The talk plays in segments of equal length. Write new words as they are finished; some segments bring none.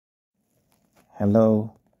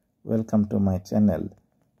Hello, welcome to my channel.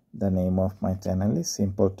 The name of my channel is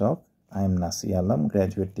Simple Talk. I am Nasi Alam,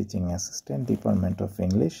 Graduate Teaching Assistant, Department of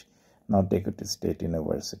English, North Dakota State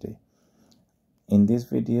University. In this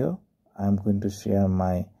video, I am going to share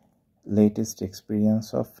my latest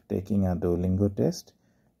experience of taking a Duolingo test.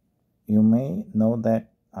 You may know that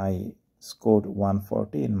I scored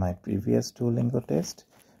 140 in my previous Duolingo test,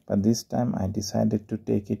 but this time I decided to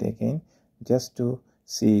take it again just to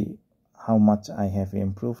see how much I have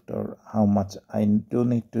improved or how much I do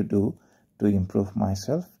need to do to improve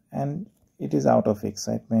myself, and it is out of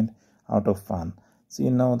excitement, out of fun. So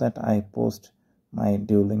you know that I post my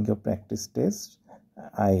Duolingo practice test.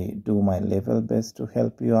 I do my level best to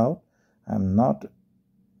help you out. I'm not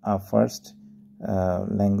a first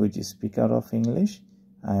language speaker of English.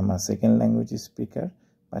 I am a second language speaker,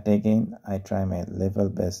 but again I try my level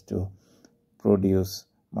best to produce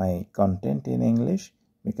my content in English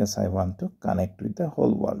because I want to connect with the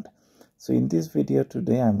whole world. So in this video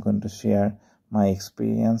today, I'm going to share my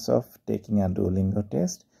experience of taking a Duolingo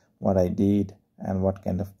test, what I did and what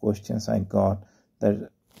kind of questions I got,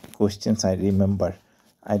 the questions I remember.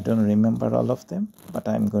 I don't remember all of them, but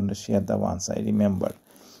I'm going to share the ones I remember.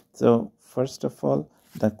 So first of all,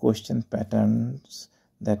 the question patterns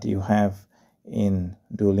that you have in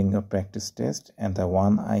Duolingo practice test and the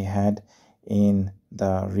one I had in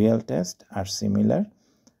the real test are similar.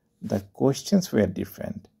 The questions were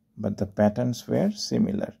different, but the patterns were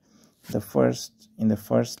similar. In the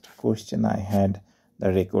first question, I had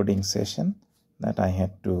the recording session that I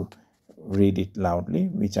had to read it loudly,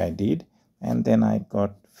 which I did, and then I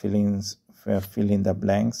got fill in the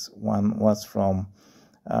blanks. One was from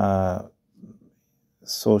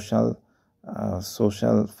social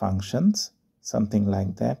functions, something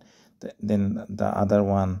like that. Then the other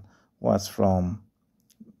one was from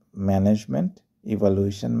management,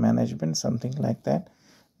 evaluation management, something like that.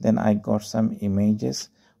 Then I got some images.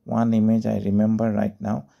 One image I remember right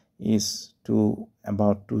now is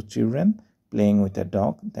about two children playing with a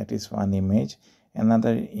dog. That is one image.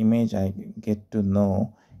 Another image I get to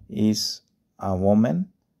know is a woman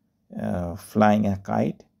flying a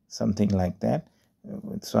kite, something like that.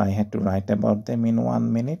 So I had to write about them in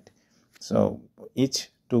 1 minute. So each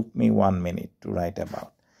took me 1 minute to write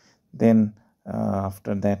about. Then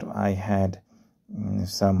after that I had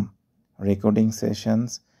some recording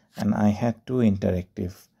sessions, and I had two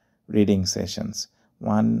interactive reading sessions.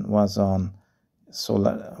 One was on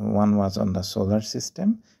the solar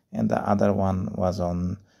system, and the other one was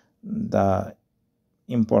on the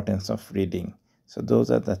importance of reading. So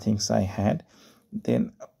those are the things I had.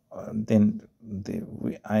 Then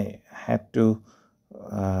I had to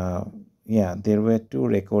there were two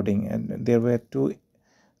recording and there were two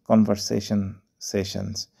conversation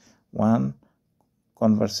sessions. One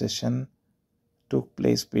conversation took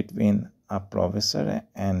place between a professor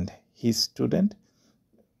and his student,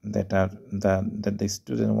 that the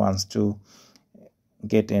student wants to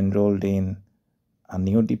get enrolled in a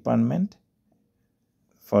new department.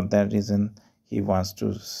 For that reason, he wants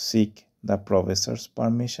to seek the professor's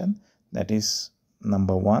permission. That is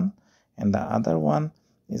number one. And the other one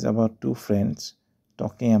is about two friends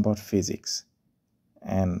talking about physics,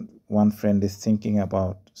 and one friend is thinking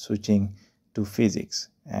about switching to physics,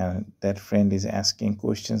 and that friend is asking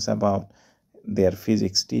questions about their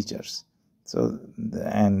physics teachers. So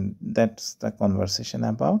and that's the conversation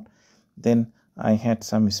about. Then I had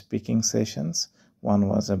some speaking sessions. One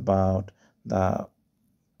was about the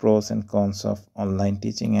pros and cons of online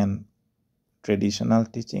teaching and traditional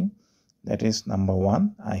teaching. That is number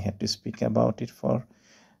one. I had to speak about it for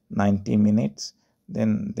 90 minutes.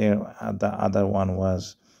 Then the other one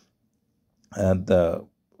was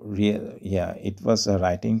it was a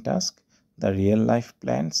writing task, the real life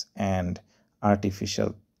plants and the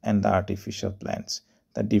artificial plants,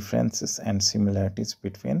 the differences and similarities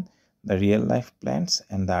between the real life plants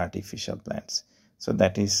and the artificial plants. So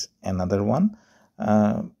that is another one.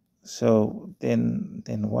 So then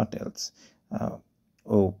what else?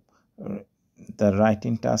 The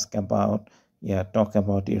writing task about talk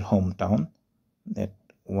about your hometown, that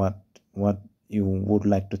what you would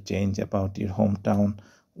like to change about your hometown,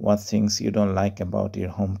 what things you don't like about your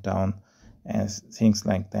hometown, and things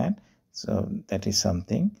like that. So that is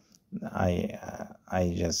something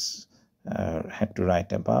I just had to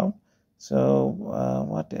write about. So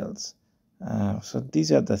what else? So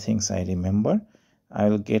these are the things I remember. I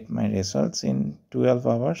will get my results in 12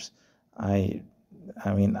 hours. I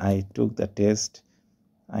took the test.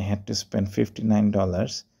 I had to spend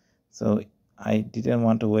 $59. So I didn't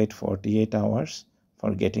want to wait 48 hours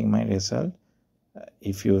for getting my result.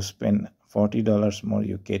 If you spend $40 more,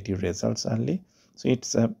 you get your results early. So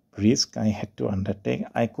it's a risk I had to undertake.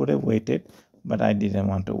 I could have waited, but I didn't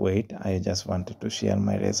want to wait. I just wanted to share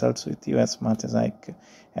my results with you as much as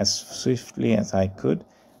as swiftly as I could.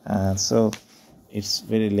 So it's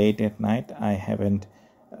very late at night. I haven't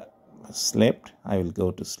slept. I will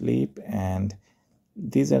go to sleep, and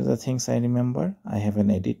these are the things I remember. I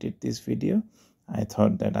haven't edited this video. I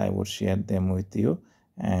thought that I would share them with you,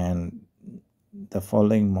 and the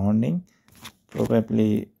following morning,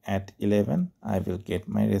 probably at 11, I will get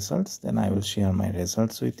my results. Then I will share my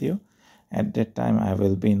results with you. At that time, I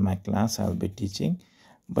will be in my class. I'll be teaching,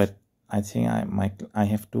 but I think I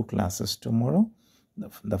have 2 classes tomorrow.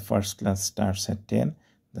 The first class starts at 10.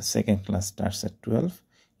 The second class starts at 12.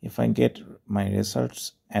 If I get my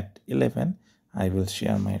results at 11, I will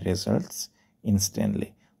share my results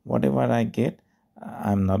instantly. Whatever I get,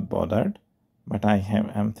 I'm not bothered, but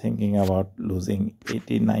I'm thinking about losing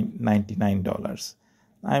 $99.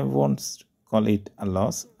 I won't call it a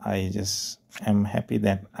loss. I just am happy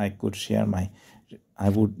that I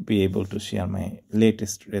would be able to share my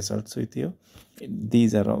latest results with you.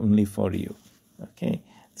 These are only for you. Okay,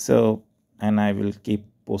 so, and I will keep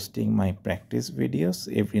posting my practice videos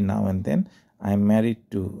every now and then. I'm married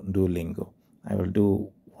to Duolingo. I will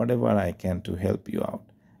do whatever I can to help you out,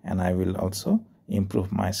 and I will also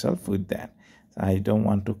improve myself with that. I don't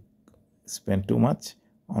want to spend too much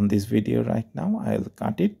on this video right now. I'll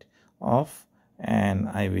cut it off, and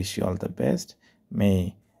I wish you all the best.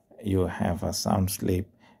 May you have a sound sleep,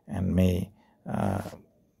 and may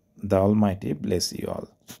the Almighty bless you all.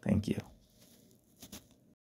 Thank you.